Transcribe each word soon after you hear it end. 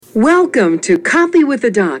Welcome to Coffee with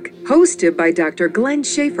the Doc, hosted by Dr. Glenn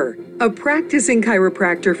Schaefer, a practicing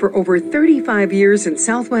chiropractor for over 35 years in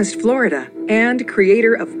Southwest Florida and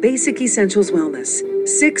creator of Basic Essentials Wellness.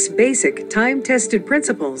 6 basic, time-tested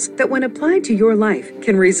principles that, when applied to your life,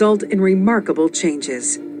 can result in remarkable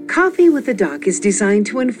changes. Coffee with the Doc is designed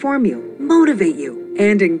to inform you, motivate you,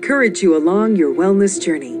 and encourage you along your wellness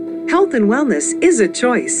journey. Health and wellness is a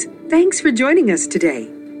choice. Thanks for joining us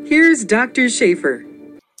today. Here's Dr. Schaefer.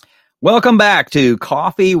 Welcome back to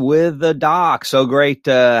Coffee with the Doc. So great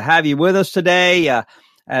to have you with us today.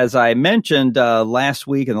 As I mentioned last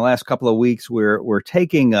week and the last couple of weeks, we're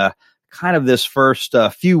taking kind of this first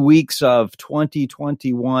few weeks of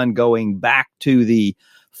 2021 going back to the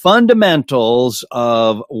fundamentals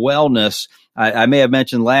of wellness. I may have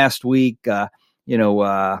mentioned last week,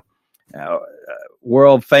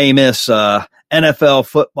 world famous NFL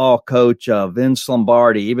football coach Vince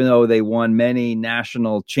Lombardi, even though they won many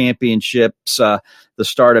national championships, the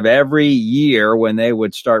start of every year when they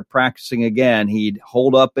would start practicing again, he'd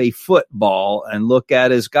hold up a football and look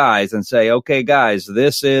at his guys and say, okay, guys,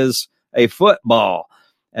 this is a football.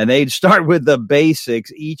 And they'd start with the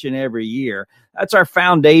basics each and every year. That's our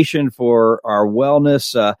foundation for our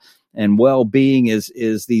wellness and well-being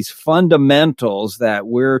is these fundamentals that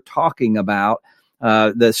we're talking about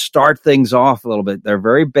that start things off a little bit. They're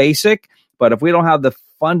very basic, but if we don't have the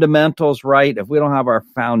fundamentals right, if we don't have our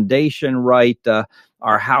foundation right,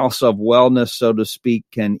 our house of wellness, so to speak,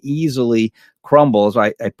 can easily crumble. So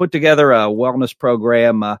I put together a wellness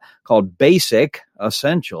program called Basic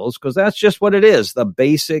Essentials because that's just what it is, the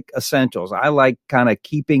basic essentials. I like kind of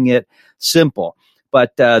keeping it simple.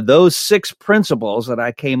 But those 6 principles that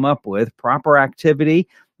I came up with, proper activity,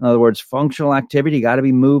 in other words, functional activity, you got to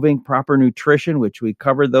be moving, proper nutrition, which we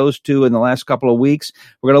covered those 2 in the last couple of weeks.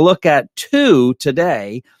 We're going to look at 2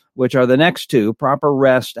 today, which are the next 2, proper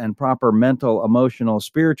rest and proper mental, emotional,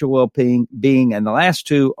 spiritual well-being. And the last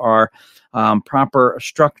 2 are proper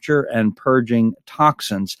structure and purging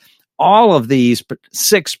toxins. All of these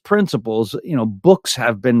 6 principles, books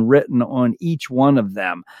have been written on each one of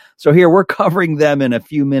them. So here we're covering them in a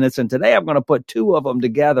few minutes. And today I'm going to put 2 of them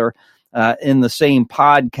together in the same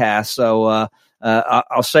podcast. So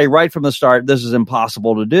I'll say right from the start, this is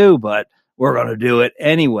impossible to do, but we're going to do it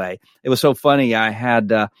anyway. It was so funny. I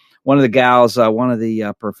had one of the gals, one of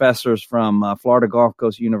the professors from Florida Gulf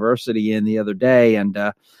Coast University in the other day. And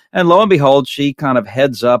lo and behold, she kind of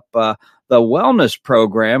heads up the wellness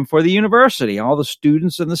program for the university, all the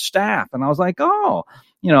students and the staff. And I was like,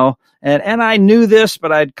 and I knew this,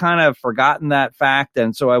 but I'd kind of forgotten that fact.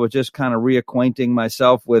 And so I was just kind of reacquainting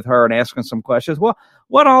myself with her and asking some questions. Well,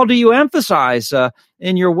 what all do you emphasize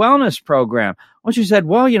in your wellness program? Well, she said,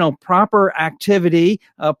 proper activity,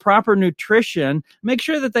 proper nutrition, make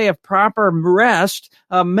sure that they have proper rest,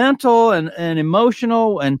 mental and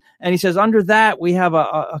emotional. And he says, under that, we have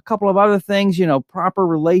a couple of other things, proper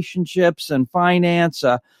relationships and finance,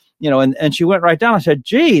 and she went right down. I said,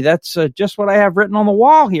 gee, that's just what I have written on the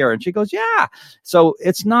wall here. And she goes, yeah. So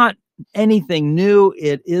it's not anything new.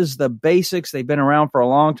 It is the basics. They've been around for a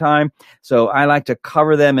long time. So I like to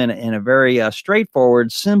cover them in a very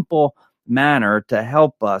straightforward, simple manner to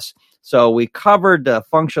help us. So we covered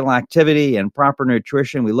functional activity and proper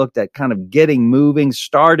nutrition. We looked at kind of getting moving,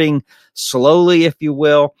 starting slowly, if you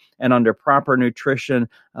will. And under proper nutrition,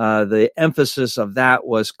 the emphasis of that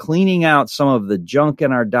was cleaning out some of the junk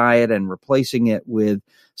in our diet and replacing it with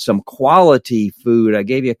some quality food. I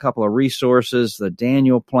gave you a couple of resources, the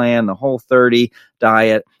Daniel Plan, the Whole30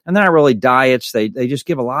 diet, and they're not really diets. They just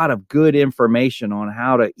give a lot of good information on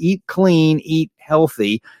how to eat clean, eat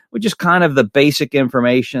healthy, which is kind of the basic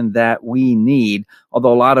information that we need,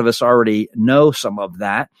 although a lot of us already know some of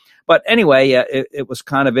that. But anyway, it was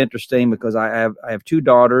kind of interesting because I have 2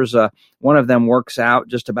 daughters. One of them works out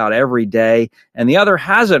just about every day, and the other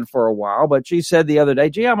hasn't for a while. But she said the other day,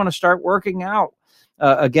 gee, I'm going to start working out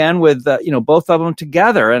again with, both of them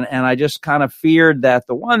together. And I just kind of feared that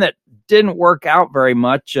the one that didn't work out very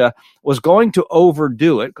much was going to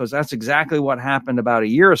overdo it, because that's exactly what happened about a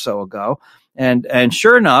year or so ago. And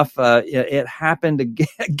sure enough, it happened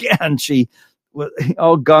again. She was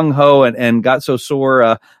all gung-ho and got so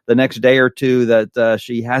sore the next day or two that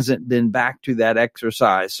she hasn't been back to that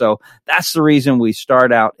exercise. So that's the reason we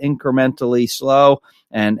start out incrementally slow.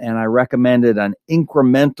 And I recommended an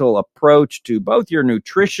incremental approach to both your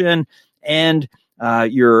nutrition and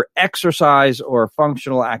your exercise or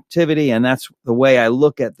functional activity. And that's the way I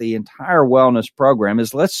look at the entire wellness program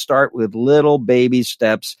is let's start with little baby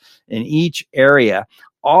steps in each area.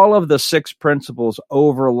 All of the 6 principles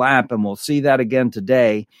overlap, and we'll see that again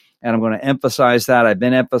today. And I'm going to emphasize that. I've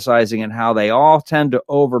been emphasizing it, how they all tend to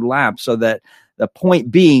overlap, so that the point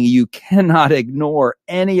being, you cannot ignore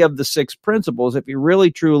any of the 6 principles if you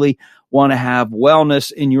really, truly want to have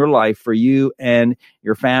wellness in your life for you and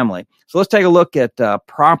your family. So let's take a look at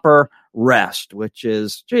proper rest, which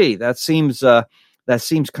is, that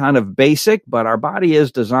seems kind of basic, but our body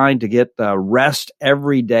is designed to get rest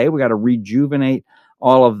every day. We got to rejuvenate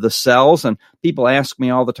all of the cells. And people ask me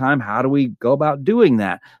all the time, how do we go about doing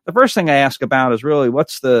that? The first thing I ask about is really,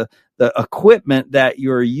 what's the equipment that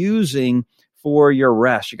you're using for your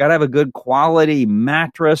rest? You got to have a good quality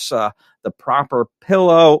mattress, the proper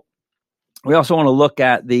pillow. We also want to look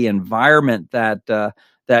at the environment that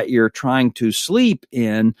you're trying to sleep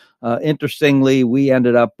in. Interestingly, we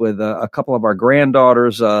ended up with a couple of our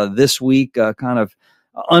granddaughters this week, kind of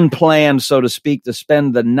unplanned, so to speak, to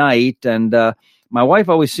spend the night. And my wife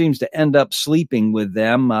always seems to end up sleeping with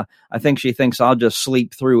them. I think she thinks I'll just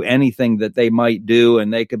sleep through anything that they might do,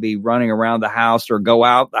 and they could be running around the house or go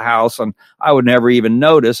out the house, and I would never even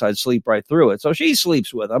notice. I'd sleep right through it. So she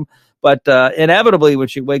sleeps with them. But inevitably, when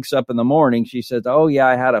she wakes up in the morning, she says, "Oh yeah,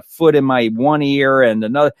 I had a foot in my one ear and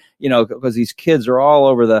another," because these kids are all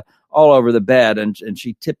over the bed, and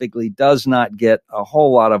she typically does not get a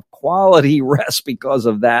whole lot of quality rest because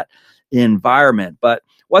of that environment. But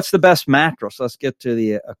what's the best mattress? Let's get to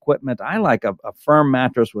the equipment. I like a firm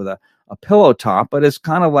mattress with a pillow top, but it's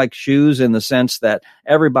kind of like shoes in the sense that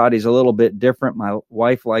everybody's a little bit different. My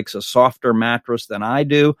wife likes a softer mattress than I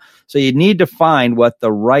do. So you need to find what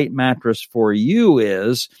the right mattress for you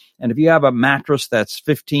is. And if you have a mattress that's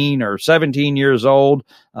 15 or 17 years old,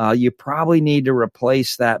 you probably need to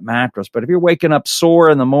replace that mattress. But if you're waking up sore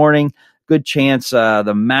in the morning, good chance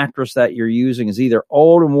the mattress that you're using is either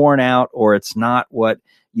old and worn out, or it's not what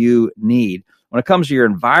you need. When it comes to your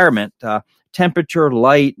environment, temperature,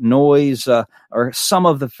 light, noise are some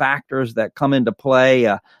of the factors that come into play.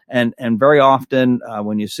 And very often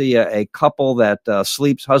when you see a couple that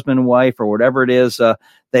sleeps, husband and wife or whatever it is,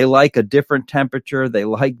 they like a different temperature. They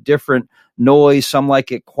like different noise. Some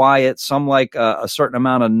like it quiet. Some like a certain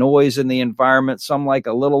amount of noise in the environment. Some like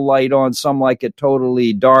a little light on. Some like it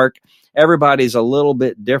totally dark. Everybody's a little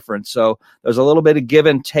bit different. So there's a little bit of give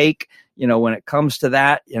and take, when it comes to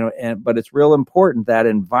that, but it's real important, that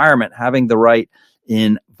environment, having the right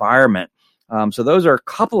environment. So those are a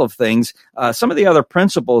couple of things. Some of the other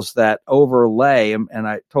principles that overlay, and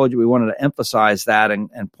I told you we wanted to emphasize that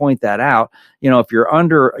and point that out. If you're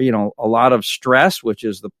under, a lot of stress, which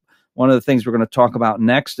is one of the things we're going to talk about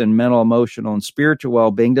next in mental, emotional, and spiritual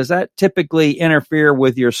well-being, does that typically interfere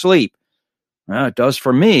with your sleep? Well, it does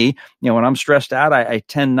for me. When I'm stressed out, I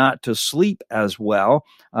tend not to sleep as well.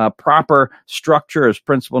 Proper structure is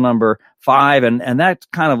principle number 5, and that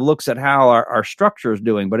kind of looks at how our structure is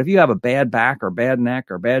doing. But if you have a bad back or bad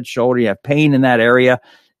neck or bad shoulder, you have pain in that area,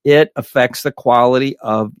 it affects the quality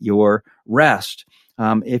of your rest.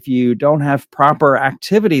 If you don't have proper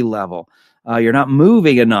activity level, you're not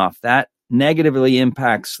moving enough, that negatively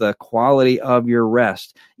impacts the quality of your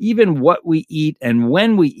rest. Even what we eat and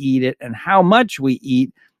when we eat it and how much we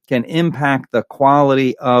eat can impact the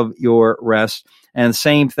quality of your rest. And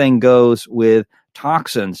same thing goes with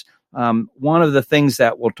toxins. One of the things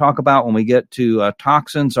that we'll talk about when we get to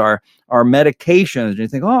toxins are medications. And you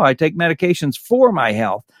think, I take medications for my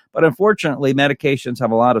health. But unfortunately, medications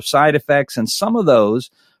have a lot of side effects. And some of those,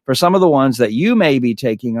 for some of the ones that you may be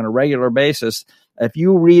taking on a regular basis, if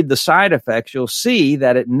you read the side effects, you'll see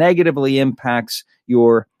that it negatively impacts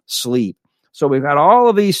your sleep. So we've got all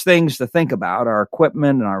of these things to think about, our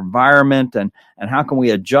equipment and our environment, and how can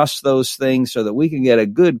we adjust those things so that we can get a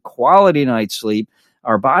good quality night's sleep.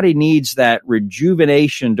 Our body needs that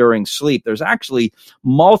rejuvenation during sleep. There's actually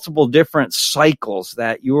multiple different cycles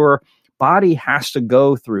that your body has to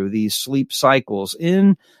go through, these sleep cycles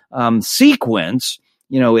in sequence.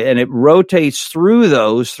 And it rotates through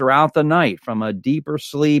those throughout the night, from a deeper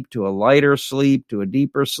sleep to a lighter sleep to a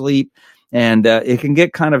deeper sleep. And it can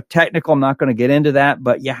get kind of technical. I'm not going to get into that,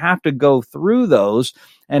 but you have to go through those.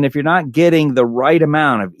 And if you're not getting the right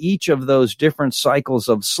amount of each of those different cycles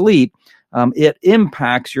of sleep, it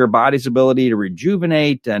impacts your body's ability to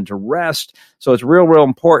rejuvenate and to rest. So it's real, real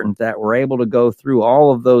important that we're able to go through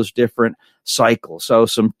all of those different cycles. So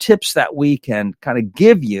some tips that we can kind of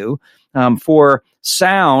give you for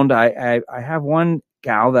sound. I have one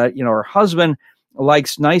gal that, her husband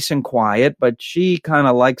likes nice and quiet, but she kind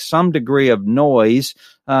of likes some degree of noise.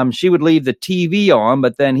 She would leave the TV on,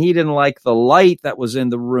 but then he didn't like the light that was in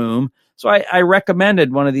the room. So I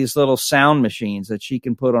recommended one of these little sound machines that she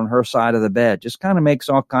can put on her side of the bed. Just kind of makes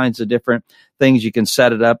all kinds of different things. You can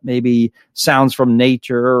set it up, maybe sounds from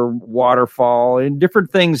nature or waterfall and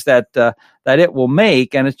different things that it will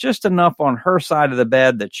make. And it's just enough on her side of the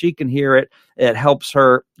bed that she can hear it. It helps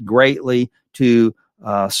her greatly to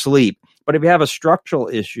sleep. But if you have a structural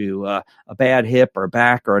issue, a bad hip or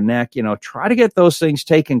back or neck, try to get those things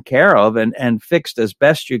taken care of and fixed as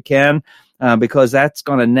best you can, because that's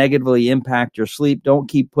going to negatively impact your sleep. Don't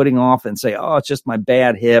keep putting off and say, oh, it's just my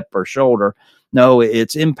bad hip or shoulder. No,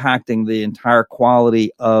 it's impacting the entire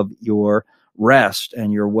quality of your rest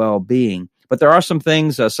and your well-being. But there are some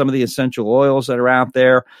things, some of the essential oils that are out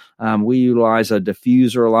there. We utilize a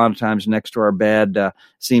diffuser a lot of times next to our bed.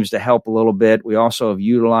 Seems to help a little bit. We also have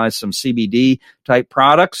utilized some CBD type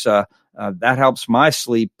products. That helps my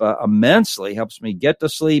sleep immensely, helps me get to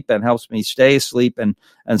sleep and helps me stay asleep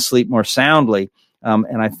and sleep more soundly.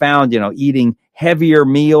 And I found, eating heavier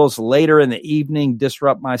meals later in the evening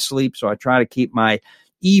disrupt my sleep. So I try to keep my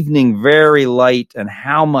evening very light and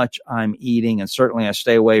how much I'm eating. And certainly I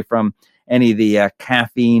stay away from any of the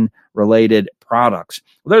caffeine related products.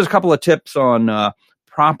 Well, there's a couple of tips on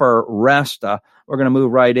proper rest. We're going to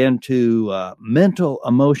move right into mental,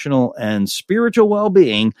 emotional, and spiritual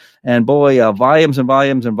well-being. And boy, volumes and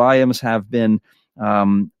volumes and volumes have been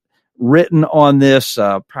written on this.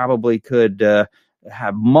 Probably could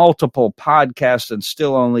have multiple podcasts and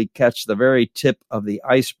still only catch the very tip of the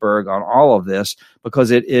iceberg on all of this,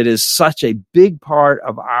 because it is such a big part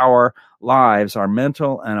of our lives, our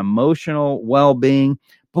mental and emotional well-being.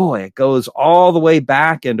 Boy, it goes all the way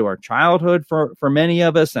back into our childhood for many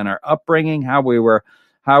of us and our upbringing, how we were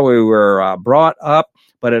brought up.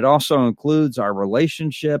 But it also includes our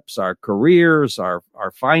relationships, our careers, our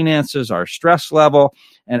finances, our stress level.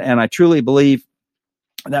 And I truly believe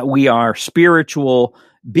that we are spiritual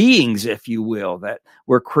beings, if you will, that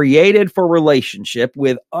we're created for relationship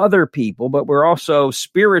with other people, but we're also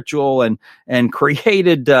spiritual and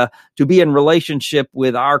created to be in relationship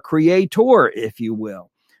with our creator, if you will.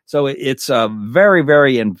 So it's a very,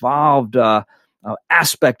 very involved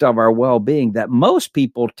aspect of our well-being that most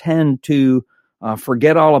people tend to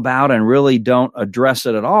forget all about and really don't address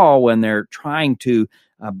it at all when they're trying to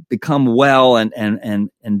become well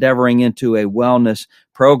and endeavoring into a wellness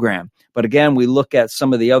program. But again, we look at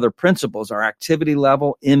some of the other principles. Our activity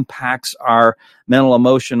level impacts our mental,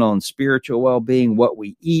 emotional, and spiritual well-being. What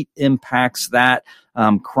we eat impacts that.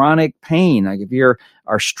 Chronic pain, like if you're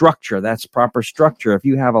our structure, that's proper structure. If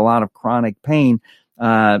you have a lot of chronic pain,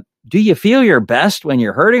 do you feel your best when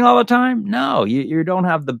you're hurting all the time? No, you don't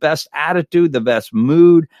have the best attitude, the best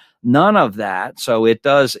mood, none of that. So it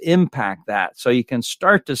does impact that. So you can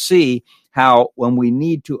start to see how when we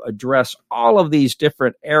need to address all of these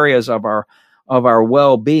different areas of our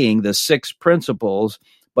well-being, the 6 principles,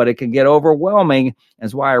 but it can get overwhelming.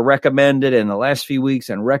 That's why I recommended in the last few weeks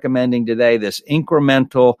and recommending today this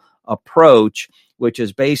incremental approach, which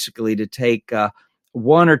is basically to take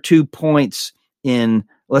 1 or 2 points in,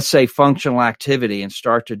 let's say, functional activity and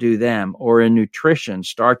start to do them, or in nutrition,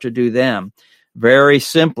 start to do them. Very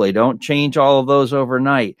simply, don't change all of those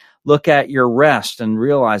overnight. Look at your rest and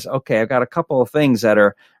realize, okay, I've got a couple of things that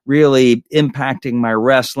are really impacting my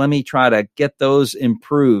rest. Let me try to get those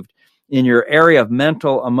improved. In your area of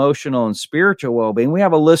mental, emotional, and spiritual well-being, we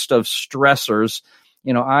have a list of stressors.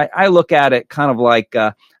 I look at it kind of like,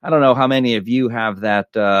 I don't know how many of you have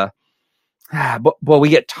that, but we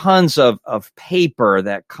get tons of paper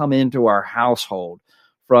that come into our household,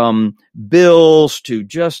 from bills to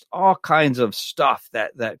just all kinds of stuff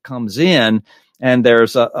that comes in. And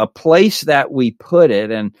there's a place that we put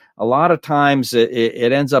it. And a lot of times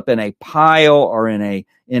it ends up in a pile or in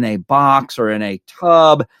a box or in a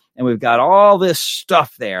tub. And we've got all this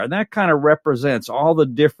stuff there. And that kind of represents all the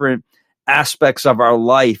different aspects of our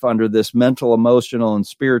life under this mental, emotional, and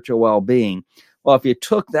spiritual well-being. Well, if you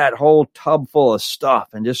took that whole tub full of stuff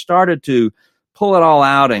and just started to pull it all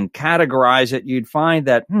out and categorize it, you'd find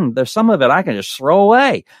that there's some of it I can just throw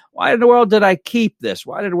away. Why in the world did I keep this?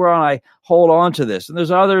 Why did I hold on to this? And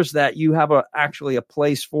there's others that you have actually a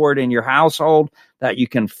place for it in your household that you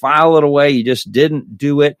can file it away. You just didn't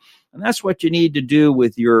do it. And that's what you need to do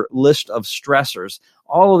with your list of stressors.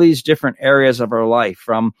 All of these different areas of our life,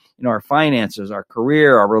 from our finances, our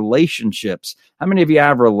career, our relationships. How many of you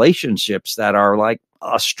have relationships that are like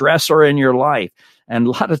a stressor in your life? And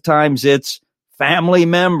a lot of times it's family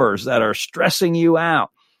members that are stressing you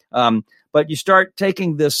out. But you start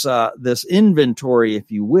taking this inventory, if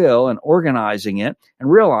you will, and organizing it and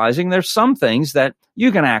realizing there's some things that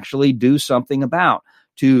you can actually do something about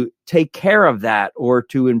to take care of that or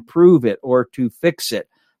to improve it or to fix it.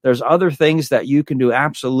 there's other things that you can do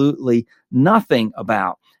absolutely nothing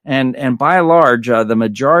about. And by and large, the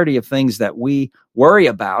majority of things that we worry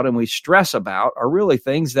about and we stress about are really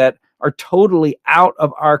things that are totally out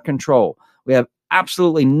of our control. We have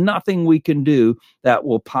absolutely nothing we can do that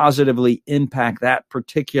will positively impact that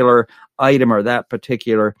particular item or that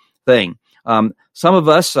particular thing. Some of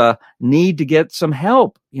us need to get some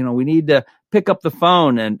help. We need to pick up the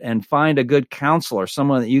phone and find a good counselor,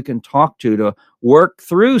 someone that you can talk to work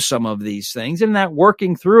through some of these things. And that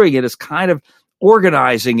working through it is kind of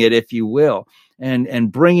organizing it, if you will,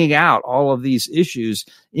 and bringing out all of these issues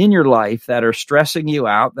in your life that are stressing you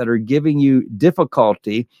out, that are giving you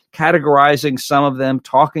difficulty, categorizing some of them,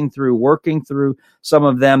 talking through, working through some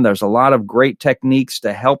of them. There's a lot of great techniques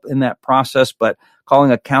to help in that process, but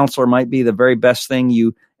calling a counselor might be the very best thing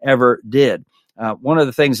you ever did. One of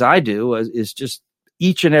the things I do is just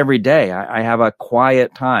each and every day, I have a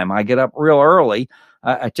quiet time. I get up real early.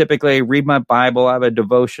 I typically read my Bible. I have a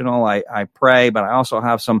devotional. I pray, but I also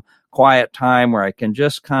have some quiet time where I can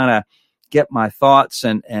just kind of get my thoughts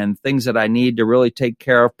and things that I need to really take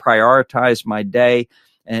care of, prioritize my day,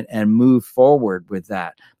 and move forward with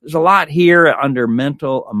that. There's a lot here under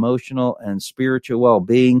mental, emotional, and spiritual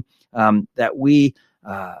well-being that we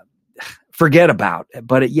forget about,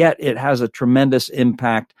 but yet it has a tremendous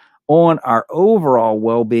impact on our overall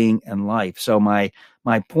well-being and life. So my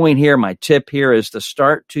point here, my tip here is to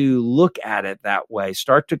start to look at it that way,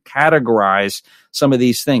 start to categorize some of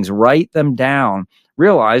these things, write them down,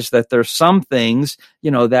 realize that there's some things,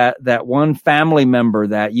 that one family member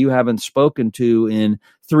that you haven't spoken to in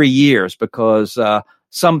 3 years because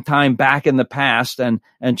sometime back in the past, and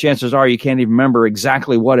chances are you can't even remember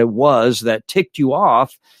exactly what it was that ticked you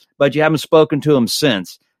off, but you haven't spoken to them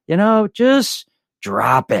since. Just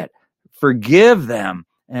drop it, forgive them,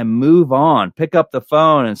 and move on. Pick up the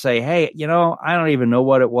phone and say, hey, I don't even know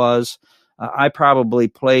what it was. I probably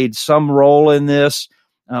played some role in this.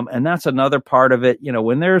 And that's another part of it.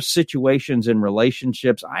 When there's situations in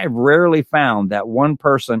relationships, I have rarely found that one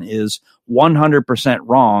person is 100%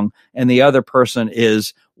 wrong and the other person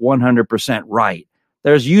is 100% right.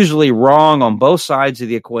 There's usually wrong on both sides of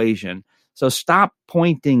the equation. So stop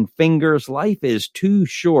pointing fingers. Life is too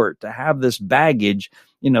short to have this baggage,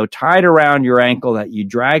 tied around your ankle that you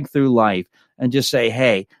drag through life, and just say,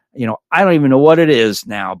 hey, I don't even know what it is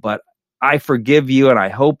now, but I forgive you and I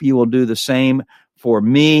hope you will do the same for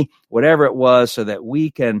me, whatever it was, so that we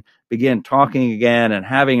can begin talking again and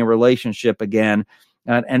having a relationship again.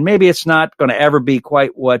 And maybe it's not going to ever be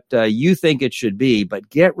quite what you think it should be, but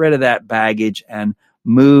get rid of that baggage and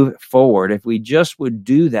move forward. If we just would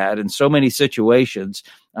do that in so many situations,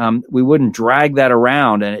 we wouldn't drag that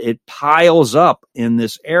around, and it piles up in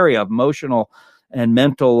this area of emotional and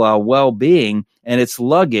mental well-being, and it's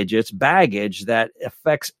luggage, it's baggage that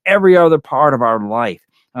affects every other part of our life.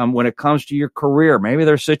 When it comes to your career, maybe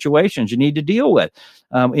there's situations you need to deal with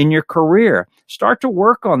in your career. Start to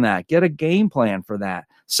work on that. Get a game plan for that.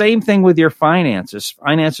 Same thing with your finances.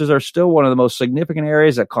 Finances are still one of the most significant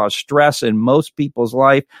areas that cause stress in most people's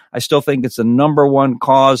life. I still think it's the number one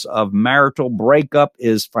cause of marital breakup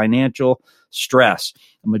is financial stress.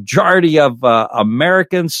 The majority of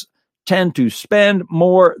Americans tend to spend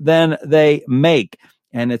more than they make.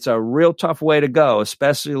 And it's a real tough way to go,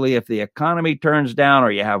 especially if the economy turns down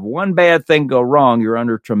or you have one bad thing go wrong. You're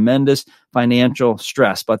under tremendous financial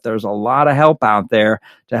stress. But there's a lot of help out there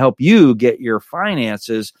to help you get your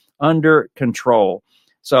finances under control.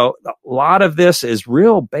 So a lot of this is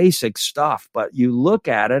real basic stuff, but you look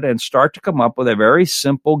at it and start to come up with a very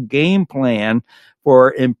simple game plan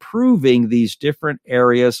for improving these different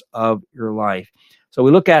areas of your life. So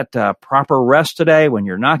we look at proper rest today. When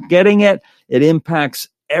you're not getting it, it impacts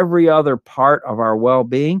every other part of our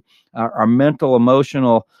well-being. Our mental,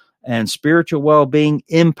 emotional, and spiritual well-being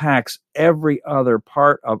impacts every other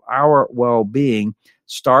part of our well-being.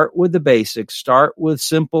 Start with the basics. Start with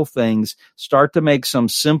simple things. Start to make some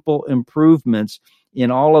simple improvements in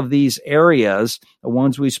all of these areas, the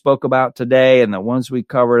ones we spoke about today and the ones we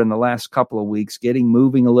covered in the last couple of weeks, getting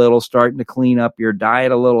moving a little, starting to clean up your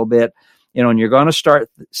diet a little bit. And you're going to start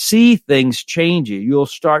see things change you. You'll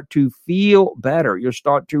start to feel better. You'll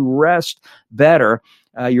start to rest better.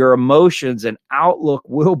 Your emotions and outlook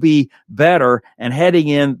will be better and heading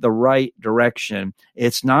in the right direction.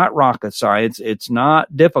 It's not rocket science. It's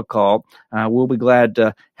not difficult. We'll be glad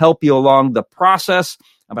to help you along the process.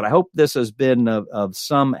 But I hope this has been of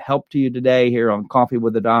some help to you today here on Coffee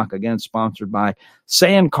with the Doc, again, sponsored by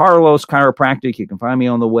San Carlos Chiropractic. You can find me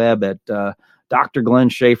on the web at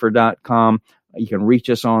drglenschafer.com. You can reach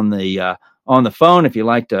us on the on the phone. If you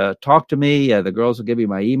like to talk to me, the girls will give you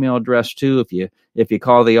my email address too. If you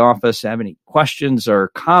call the office, have any questions or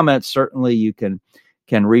comments, certainly you can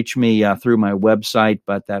reach me through my website.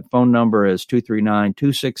 But that phone number is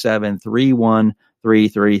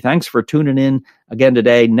 239-267-3133. Thanks for tuning in again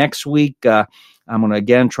today. Next week, I'm going to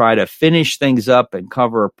again try to finish things up and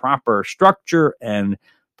cover proper structure and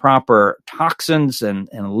proper toxins and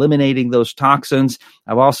eliminating those toxins.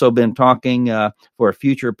 I've also been talking for a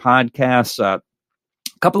future podcast, a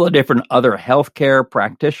couple of different other healthcare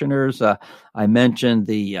practitioners. I mentioned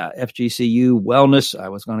the FGCU Wellness. I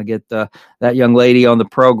was going to get that young lady on the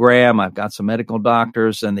program. I've got some medical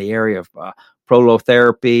doctors in the area of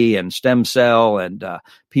prolotherapy and stem cell and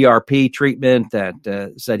PRP treatment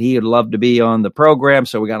that said he would love to be on the program.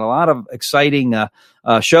 So we got a lot of exciting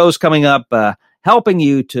shows coming up, helping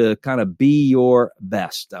you to kind of be your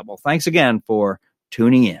best. Well, thanks again for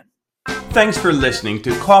tuning in. Thanks for listening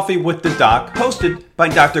to Coffee with the Doc, hosted by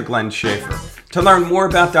Dr. Glenn Schaefer. To learn more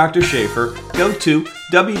about Dr. Schaefer, go to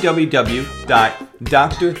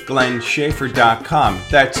www.drglennschaefer.com.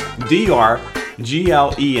 That's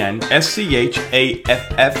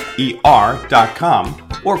DRGLENSCHAFFER.com,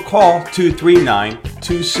 or call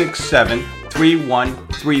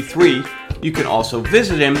 239-267-3133. You can also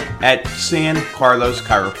visit him at San Carlos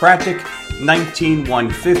Chiropractic,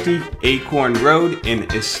 19150 Acorn Road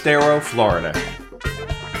in Estero, Florida.